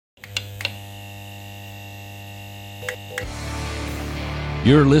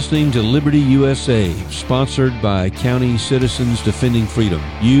You're listening to Liberty USA, sponsored by County Citizens Defending Freedom.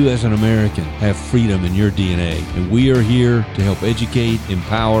 You, as an American, have freedom in your DNA, and we are here to help educate,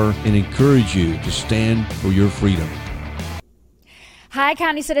 empower, and encourage you to stand for your freedom. Hi,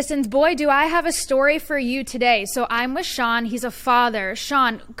 County Citizens. Boy, do I have a story for you today. So I'm with Sean. He's a father.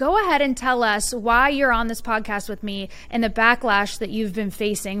 Sean, go ahead and tell us why you're on this podcast with me and the backlash that you've been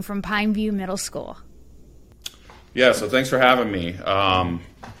facing from Pineview Middle School. Yeah, so thanks for having me.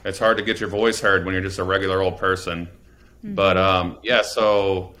 It's hard to get your voice heard when you're just a regular old person. Mm-hmm. But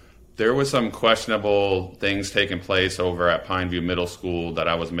so there was some questionable things taking place over at Pineview Middle School that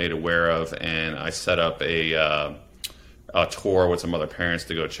I was made aware of, and I set up a tour with some other parents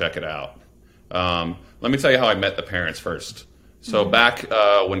to go check it out. Let me tell you how I met the parents first. So back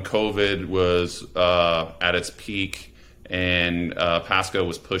when COVID was at its peak and Pasco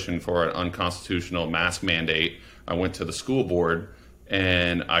was pushing for an unconstitutional mask mandate, I went to the school board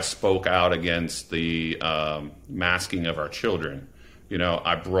and I spoke out against the masking of our children. You know,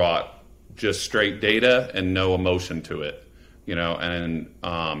 I brought just straight data and no emotion to it, you know, and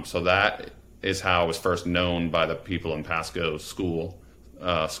so that is how I was first known by the people in Pasco school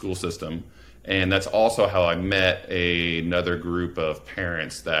system. And that's also how I met another group of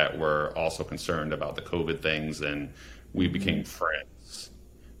parents that were also concerned about the COVID things, and we became friends.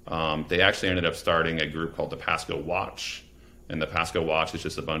 They actually ended up starting a group called the Pasco Watch. And the Pasco Watch is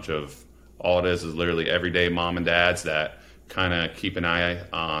just a bunch of, all it is literally everyday mom and dads that kind of keep an eye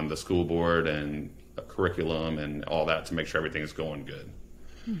on the school board and curriculum and all that to make sure everything's going good.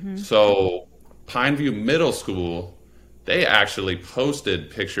 Mm-hmm. So Pineview Middle School, they actually posted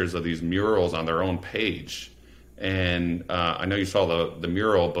pictures of these murals on their own page. And I know you saw the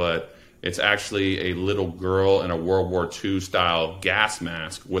mural, but it's actually a little girl in a World War II style gas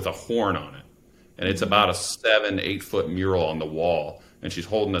mask with a horn on it. And it's about a 7-8 foot mural on the wall. And she's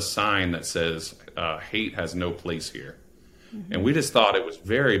holding a sign that says, hate has no place here. Mm-hmm. And we just thought it was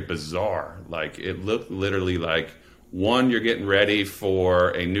very bizarre. Like, it looked literally like, one, you're getting ready for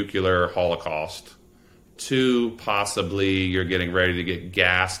a nuclear holocaust. Two, possibly you're getting ready to get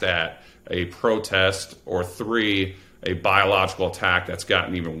gassed at a protest. Or three, a biological attack that's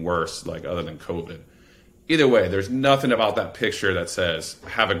gotten even worse, like other than COVID. Either way, there's nothing about that picture that says,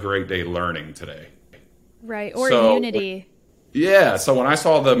 have a great day learning today. Right, or unity. Yeah, so when I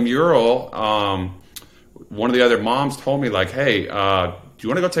saw the mural, one of the other moms told me, like, hey, do you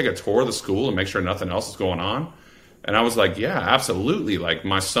want to go take a tour of the school and make sure nothing else is going on? And I was like, yeah, absolutely. Like,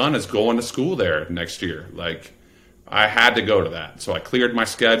 my son is going to school there next year. Like, I had to go to that. So I cleared my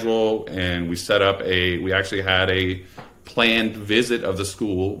schedule and we set up we actually had a planned visit of the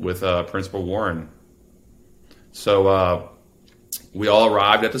school with Principal Warren. So we all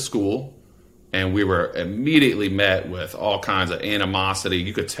arrived at the school and we were immediately met with all kinds of animosity.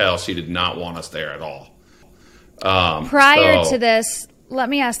 You could tell she did not want us there at all. Prior to this, let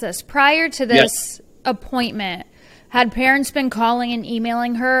me ask this. Prior to this appointment, had parents been calling and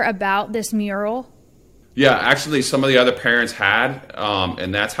emailing her about this mural? Yeah, actually, some of the other parents had,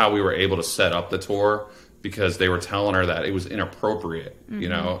 and that's how we were able to set up the tour, because they were telling her that it was inappropriate, you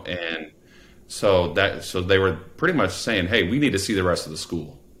know, and so they were pretty much saying, hey, we need to see the rest of the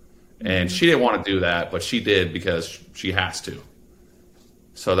school. And she didn't want to do that, but she did because she has to.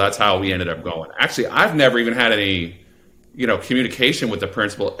 So that's how we ended up going. Actually, I've never even had any, you know, communication with the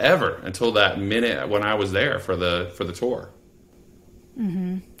principal ever until that minute when I was there for the tour.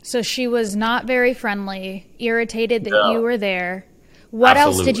 Mm-hmm. So she was not very friendly, irritated that you were there. What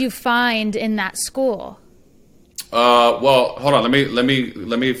else did you find in that school? Well, hold on. Let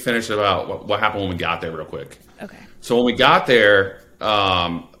me finish about what happened when we got there real quick. Okay. So when we got there,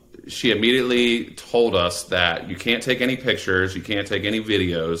 she immediately told us that you can't take any pictures, you can't take any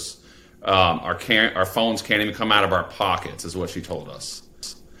videos. Our phones can't even come out of our pockets, is what she told us.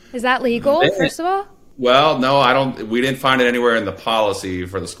 Is that legal, first of all? Well, no, we didn't find it anywhere in the policy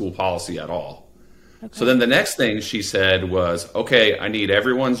for the school policy at all. Okay. So then the next thing she said was, okay, I need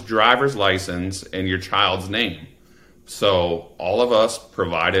everyone's driver's license and your child's name. So all of us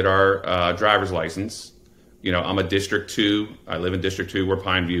provided our driver's license. You know, I'm a District 2. I live in District 2 where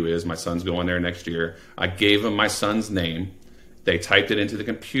Pineview is. My son's going there next year. I gave them my son's name. They typed it into the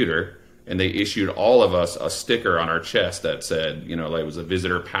computer, and they issued all of us a sticker on our chest that said, you know, like it was a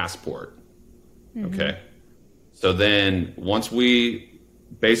visitor passport. Mm-hmm. Okay. So then once we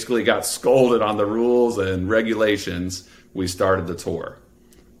basically got scolded on the rules and regulations, we started the tour.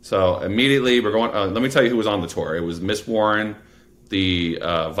 So immediately we're going, let me tell you who was on the tour. It was Miss Warren, the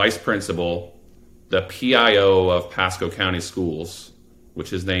vice principal, the PIO of Pasco County Schools, which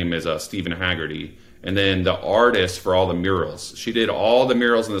his name is Stephen Haggerty, and then the artist for all the murals. She did all the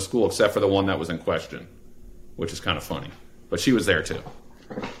murals in the school except for the one that was in question, which is kind of funny. But she was there too.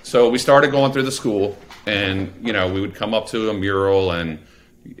 So we started going through the school, and, you know, we would come up to a mural, and,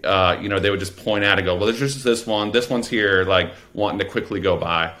 you know, they would just point at it and go, well, there's just this one's here, like, wanting to quickly go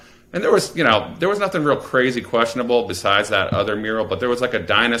by. And there was, you know, there was nothing real crazy questionable besides that other mural, but there was like a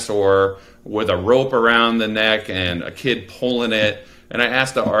dinosaur with a rope around the neck and a kid pulling it. And I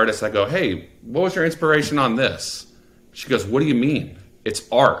asked the artist, I go, hey, what was your inspiration on this? She goes, what do you mean? It's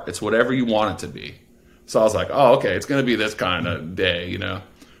art. It's whatever you want it to be. So I was like, oh, okay, it's going to be this kind of day, you know.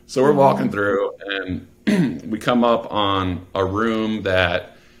 So we're walking through, and we come up on a room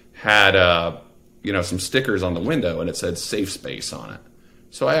that had, you know, some stickers on the window, and it said safe space on it.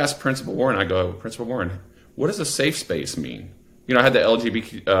 So I asked Principal Warren, I go, Principal Warren, what does a safe space mean? You know, I had the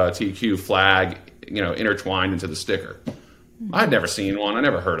LGBTQ flag, you know, intertwined into the sticker. I'd never seen one. I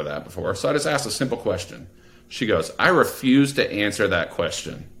never heard of that before. So I just asked a simple question. She goes, I refuse to answer that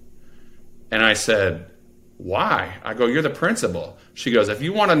question. And I said, why? I go, you're the principal. She goes, if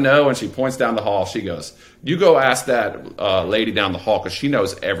you want to know, and she points down the hall, she goes, you go ask that lady down the hall, because she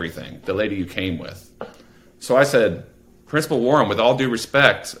knows everything, the lady you came with. So I said, Principal Warren, with all due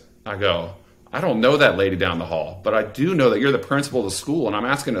respect, I go, I don't know that lady down the hall, but I do know that you're the principal of the school, and I'm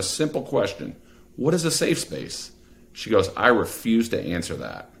asking a simple question. What is a safe space? She goes, I refuse to answer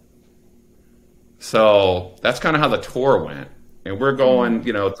that. So that's kind of how the tour went. And we're going,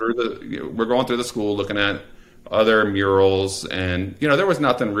 you know, we're going through the school looking at other murals, and, you know, there was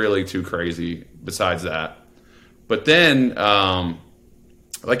nothing really too crazy besides that. But then,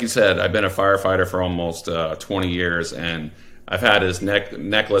 like you said, I've been a firefighter for almost 20 years, and I've had this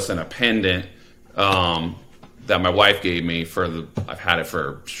necklace and a pendant that my wife gave me I've had it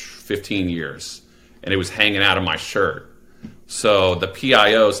for 15 years, and it was hanging out of my shirt. So the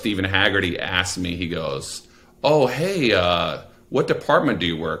PIO, Stephen Haggerty, asked me, he goes, oh, hey, what department do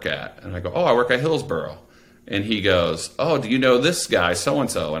you work at? And I go, oh, I work at Hillsborough. And he goes, oh, do you know this guy,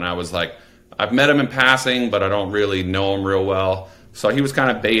 so-and-so? And I was like, I've met him in passing, but I don't really know him real well. So he was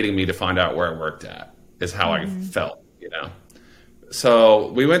kind of baiting me to find out where I worked at, is how I felt, you know.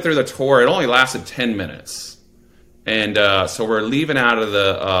 So we went through the tour. It only lasted 10 minutes. And so we're leaving out of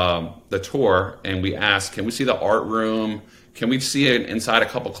the tour, and we asked, can we see the art room? Can we see it inside a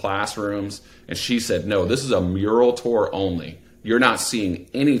couple classrooms? And she said, no, this is a mural tour only. You're not seeing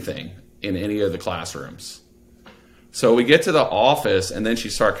anything in any of the classrooms. So we get to the office, and then she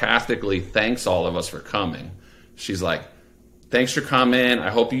sarcastically thanks all of us for coming. She's like, thanks for coming. I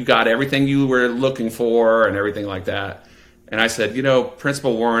hope you got everything you were looking for and everything like that. And I said, you know,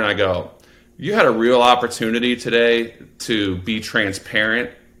 Principal Warren, I go, you had a real opportunity today to be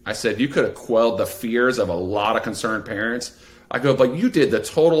transparent. I said, you could have quelled the fears of a lot of concerned parents. I go, but you did the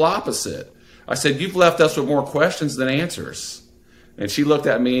total opposite. I said, you've left us with more questions than answers. And she looked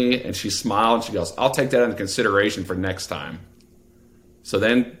at me, and she smiled, and she goes, I'll take that into consideration for next time. So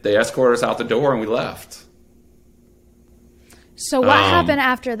then they escorted us out the door, and we left. So what happened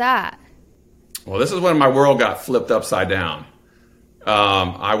after that? Well, this is when my world got flipped upside down.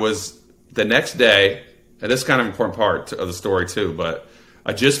 I was, the next day, and this is kind of an important part of the story too, but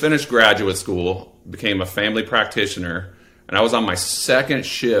I just finished graduate school, became a family practitioner, and I was on my second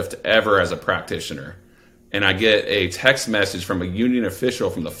shift ever as a practitioner. And I get a text message from a union official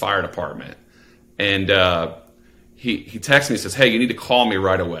from the fire department. And he texts me and says, hey, you need to call me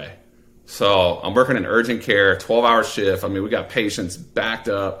right away. So I'm working in urgent care, 12-hour shift. I mean, we got patients backed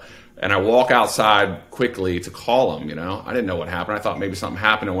up. And I walk outside quickly to call him, you know. I didn't know what happened. I thought maybe something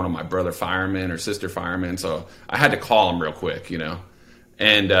happened to one of my brother firemen or sister firemen. So I had to call him real quick, you know.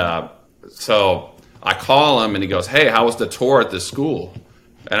 And so I call him, and he goes, hey, how was the tour at this school?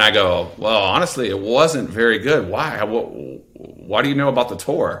 And I go, well, honestly, it wasn't very good. Why? Why do you know about the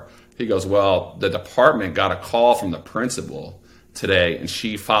tour? He goes, well, the department got a call from the principal today, and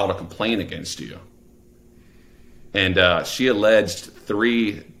she filed a complaint against you. And she alleged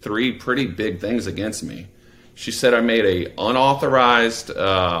three pretty big things against me. She said I made a unauthorized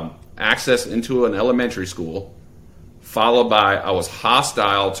access into an elementary school, followed by I was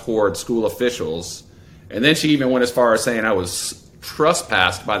hostile toward school officials. And then she even went as far as saying I was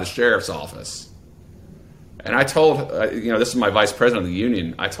trespassed by the sheriff's office. And I told, you know, this is my vice president of the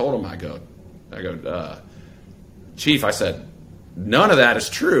union. I told him, I go, Chief, I said, none of that is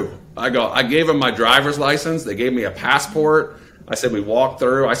true. I gave him my driver's license. They gave me a passport. I said, we walked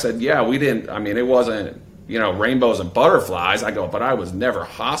through. I said, yeah, we didn't, I mean, it wasn't, you know, rainbows and butterflies. I go, but I was never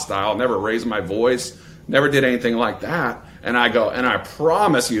hostile, never raised my voice, never did anything like that. And I go, and I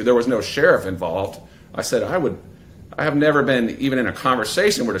promise you there was no sheriff involved. I said, I have never been even in a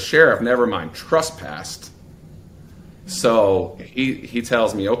conversation with a sheriff, never mind trespassed. So he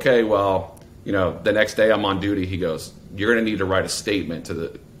tells me, okay, well, the next day I'm on duty. He goes, you're going to need to write a statement to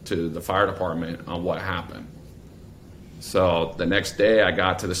the fire department on what happened. So the next day I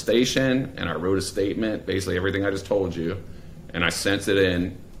got to the station and I wrote a statement, basically everything I just told you, and I sent it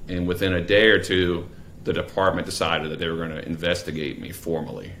in. And within a day or two, the department decided that they were going to investigate me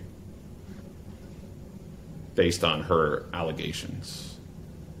formally based on her allegations.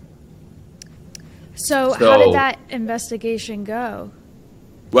 So how did that investigation go?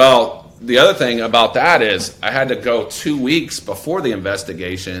 Well, the other thing about that is I had to go 2 weeks before the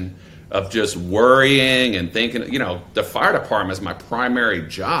investigation of just worrying and thinking, the fire department is my primary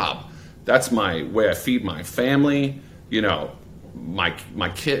job. That's my way I feed my family, my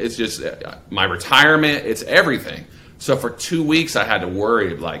kid, it's just my retirement, it's everything. So for 2 weeks I had to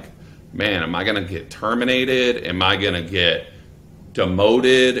worry, like, man, am I going to get terminated? Am I going to get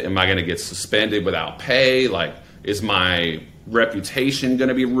demoted? Am I going to get suspended without pay? Like, is my reputation going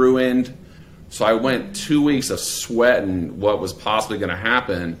to be ruined? So I went 2 weeks of sweating what was possibly going to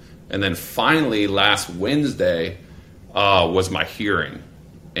happen. And then finally last Wednesday was my hearing.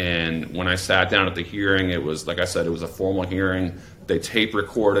 And when I sat down at the hearing, it was, like I said, it was a formal hearing. They tape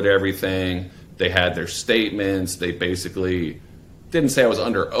recorded everything. They had their statements. They basically didn't say I was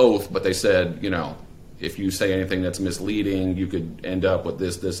under oath, but they said, if you say anything that's misleading, you could end up with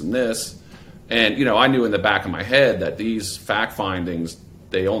this, this, and this. And, I knew in the back of my head that these fact findings,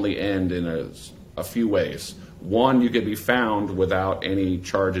 they only end in a few ways. One, you could be found without any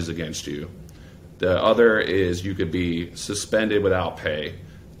charges against you. The other is you could be suspended without pay.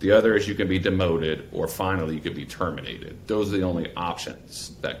 The other is you can be demoted, or finally you could be terminated. Those are the only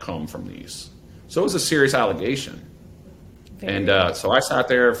options that come from these. So it was a serious allegation. And so I sat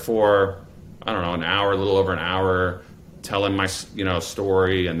there for, an hour, a little over an hour, telling my,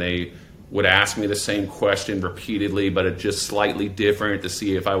 story, and they would ask me the same question repeatedly, but it just slightly different to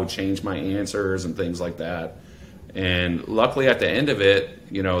see if I would change my answers and things like that. And luckily at the end of it,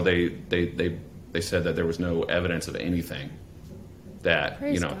 they said that there was no evidence of anything that,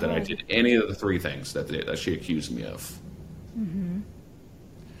 that I did any of the three things that she accused me of. Mm-hmm.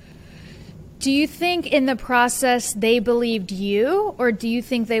 Do you think in the process they believed you, or do you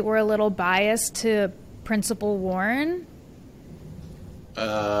think they were a little biased to Principal Warren?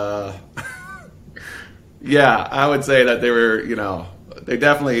 Yeah, I would say that they were,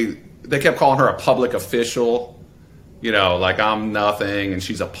 they kept calling her a public official, like I'm nothing and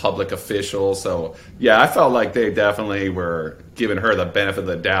she's a public official. So, yeah, I felt like they definitely were giving her the benefit of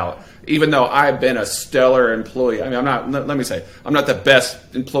the doubt, even though I've been a stellar employee. I mean, I'm not the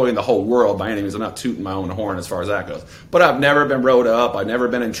best employee in the whole world by any means. I'm not tooting my own horn as far as that goes. But I've never been wrote up. I've never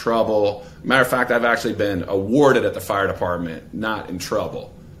been in trouble. Matter of fact, I've actually been awarded at the fire department, not in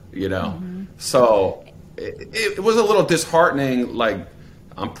trouble, Mm-hmm. So it was a little disheartening, like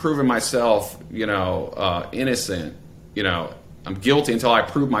I'm proving myself, innocent. I'm guilty until I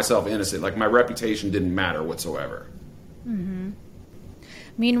prove myself innocent. Like my reputation didn't matter whatsoever. Mm-hmm.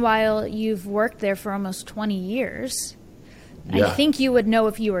 Meanwhile, you've worked there for almost 20 years. Yeah. I think you would know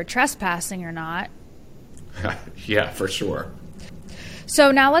if you were trespassing or not. Yeah, for sure.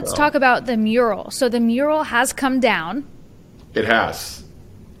 So now let's talk about the mural. So the mural has come down. It has.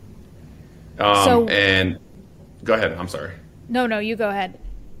 And go ahead. I'm sorry. No, you go ahead.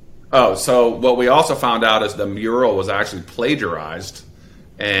 Oh, so what we also found out is the mural was actually plagiarized.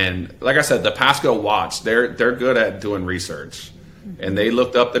 And like I said, the Pasco Watch, they're good at doing research. Mm-hmm. And they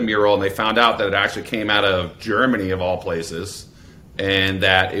looked up the mural and they found out that it actually came out of Germany of all places, and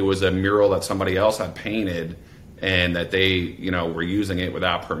that it was a mural that somebody else had painted and that they, were using it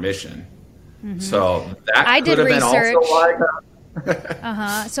without permission. Mm-hmm. So that could have been also like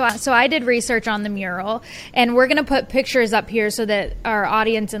So I did research on the mural, and we're going to put pictures up here so that our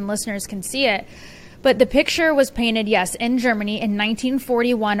audience and listeners can see it. But the picture was painted, yes, in Germany in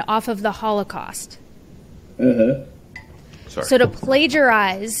 1941 off of the Holocaust. Mm-hmm. Sorry. So to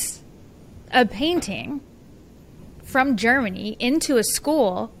plagiarize a painting from Germany into a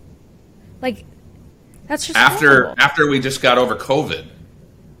school, like, that's just horrible. After we just got over COVID.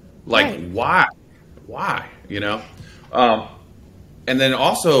 Like, right. Why? And then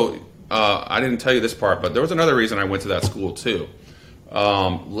also, I didn't tell you this part, but there was another reason I went to that school too.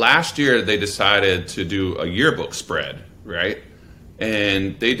 Last year, they decided to do a yearbook spread, right?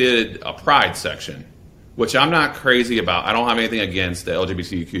 And they did a pride section, which I'm not crazy about. I don't have anything against the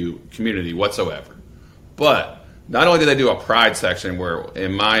LGBTQ community whatsoever. But not only did they do a pride section where,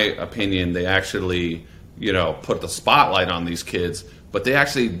 in my opinion, they actually, put the spotlight on these kids, but they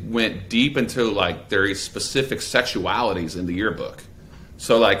actually went deep into like their specific sexualities in the yearbook.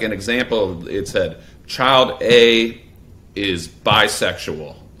 So like an example, it said child A is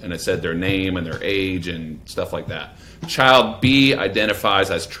bisexual, and it said their name and their age and stuff like that. Child B identifies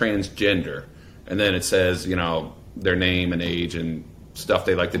as transgender, and then it says, their name and age and stuff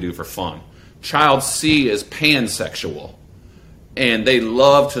they like to do for fun. Child C is pansexual, and they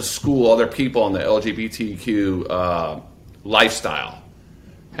love to school other people on the LGBTQ lifestyle.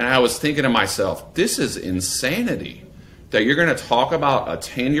 And I was thinking to myself, this is insanity, that you're going to talk about a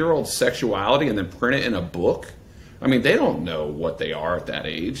 10-year-old's sexuality and then print it in a book? I mean, they don't know what they are at that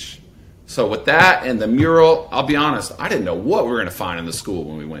age. So with that and the mural, I'll be honest, I didn't know what we were going to find in the school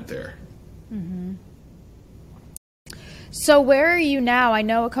when we went there. Mm-hmm. So where are you now? I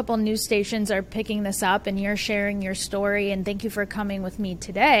know a couple news stations are picking this up and you're sharing your story, and thank you for coming with me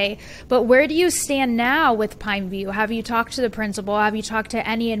today. But where do you stand now with Pineview? Have you talked to the principal? Have you talked to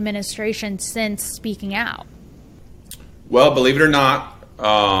any administration since speaking out? Well, believe it or not,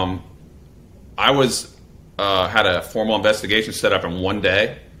 I had a formal investigation set up in one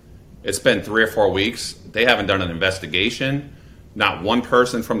day. It's been 3 or 4 weeks. They haven't done an investigation. Not one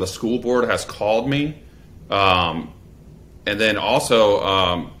person from the school board has called me. And then also,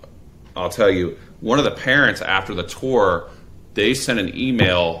 I'll tell you, one of the parents after the tour, they sent an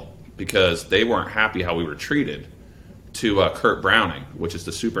email because they weren't happy how we were treated to Kurt Browning, which is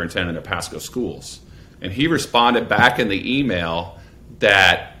the superintendent of Pasco Schools. And he responded back in the email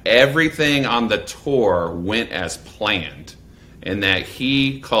that everything on the tour went as planned, and that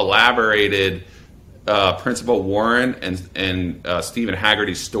he collaborated Principal Warren and Stephen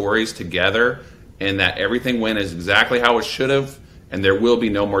Haggerty's stories together, and that everything went as exactly how it should have, and there will be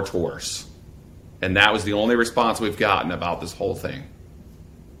no more tours. And that was the only response we've gotten about this whole thing.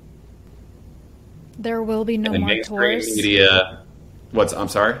 There will be no more tours? Media, I'm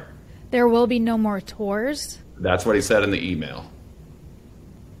sorry? There will be no more tours? That's what he said in the email.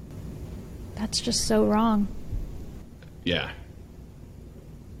 That's just so wrong. Yeah.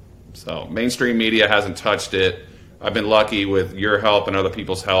 So mainstream media hasn't touched it. I've been lucky with your help and other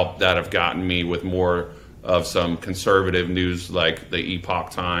people's help that have gotten me with more of some conservative news like the Epoch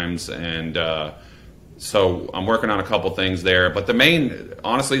Times. And so I'm working on a couple things there. But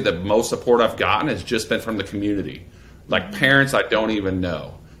honestly, the most support I've gotten has just been from the community. Like parents I don't even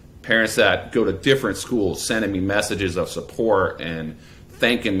know. Parents that go to different schools sending me messages of support and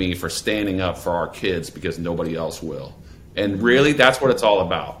thanking me for standing up for our kids because nobody else will. And really, that's what it's all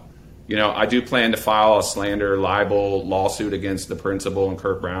about. I do plan to file a slander, libel lawsuit against the principal and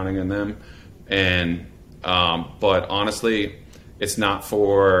Kurt Browning and them. But honestly, it's not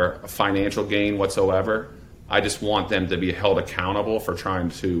for financial gain whatsoever. I just want them to be held accountable for trying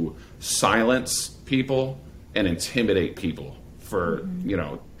to silence people and intimidate people for,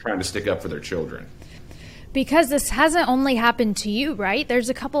 trying to stick up for their children. Because this hasn't only happened to you, right? There's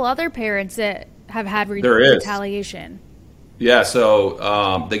a couple other parents that have had retaliation. Yeah,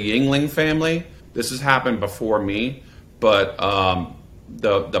 so the Yingling family, this has happened before me, but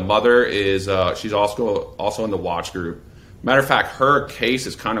the mother is she's also in the watch group. Matter of fact, her case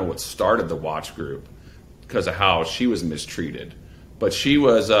is kind of what started the watch group because of how she was mistreated. But she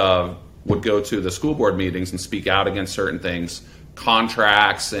would go to the school board meetings and speak out against certain things,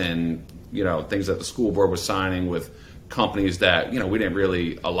 contracts and things that the school board was signing with companies that we didn't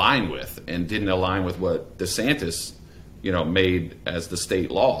really align with and didn't align with what DeSantis made as the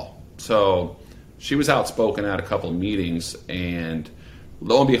state law. So she was outspoken at a couple of meetings, and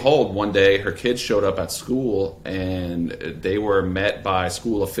lo and behold, one day her kids showed up at school and they were met by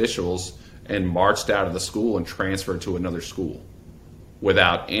school officials and marched out of the school and transferred to another school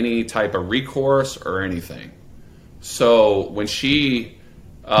without any type of recourse or anything. So when she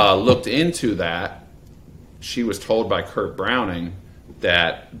looked into that, she was told by Kurt Browning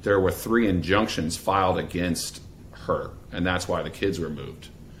that there were 3 injunctions filed against her, and that's why the kids were moved.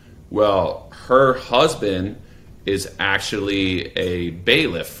 Well, her husband is actually a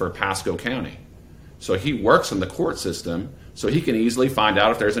bailiff for Pasco County. So he works in the court system, so he can easily find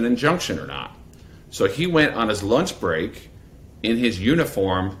out if there's an injunction or not. So he went on his lunch break in his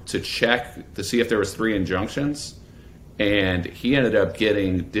uniform to check to see if there was 3 injunctions, and he ended up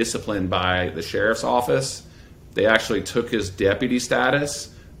getting disciplined by the sheriff's office. They actually took his deputy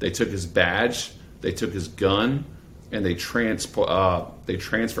status, they took his badge, they took his gun, and they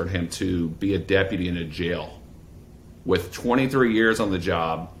transferred him to be a deputy in a jail with 23 years on the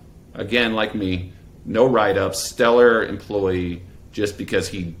job. Again, like me, no write-ups, stellar employee, just because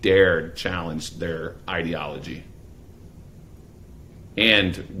he dared challenge their ideology.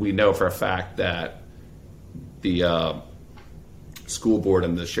 And we know for a fact that the school board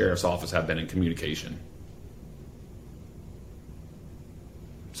and the sheriff's office have been in communication.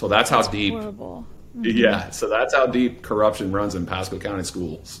 So that's how deep. Horrible. Yeah, so that's how deep corruption runs in Pasco County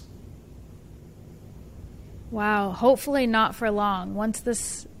schools. Wow. Hopefully not for long. Once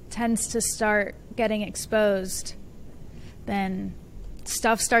this tends to start getting exposed, then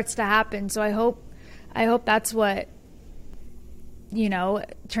stuff starts to happen. So I hope that's what,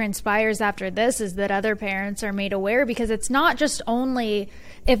 transpires after this, is that other parents are made aware, because it's not just only,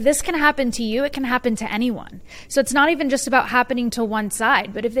 if this can happen to you, it can happen to anyone. So it's not even just about happening to one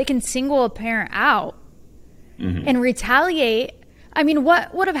side, but if they can single a parent out and retaliate. I mean,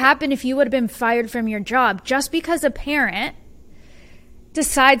 what would have happened if you would have been fired from your job just because a parent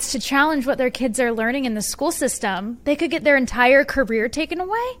decides to challenge what their kids are learning in the school system? They could get their entire career taken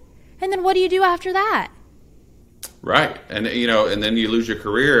away. And then what do you do after that? Right. And, and then you lose your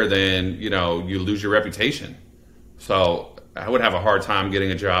career, then, you lose your reputation. So I would have a hard time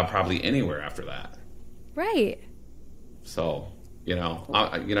getting a job probably anywhere after that. Right. So,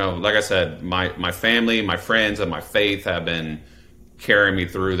 like I said, my family, my friends, and my faith have been carrying me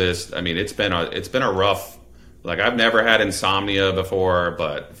through this. I mean, it's been a rough, like, I've never had insomnia before,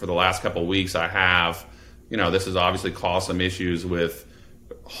 but for the last couple of weeks I have. This has obviously caused some issues with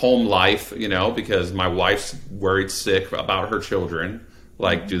home life, because my wife's worried sick about her children.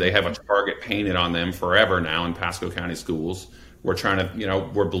 Like, do they have a target painted on them forever now in Pasco County schools? We're trying to,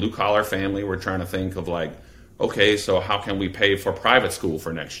 we're a blue collar family. We're trying to think of, like, okay, so how can we pay for private school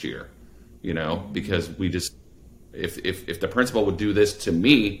for next year? Because we just, if the principal would do this to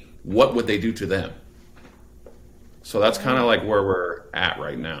me, what would they do to them? So that's kind of like where we're at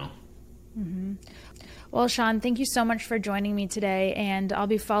right now. Mm-hmm. Well, Sean, thank you so much for joining me today, and I'll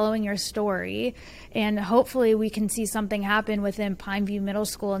be following your story, and hopefully we can see something happen within Pineview Middle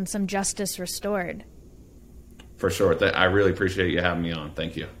School and some justice restored. For sure. I really appreciate you having me on.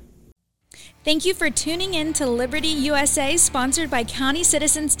 Thank you. Thank you for tuning in to Liberty USA, sponsored by County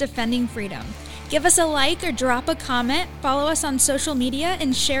Citizens Defending Freedom. Give us a like or drop a comment, follow us on social media,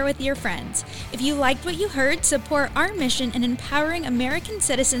 and share with your friends. If you liked what you heard, support our mission in empowering American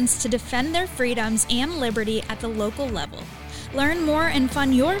citizens to defend their freedoms and liberty at the local level. Learn more and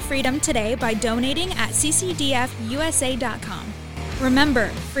fund your freedom today by donating at ccdfusa.com. Remember,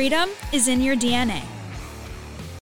 freedom is in your DNA.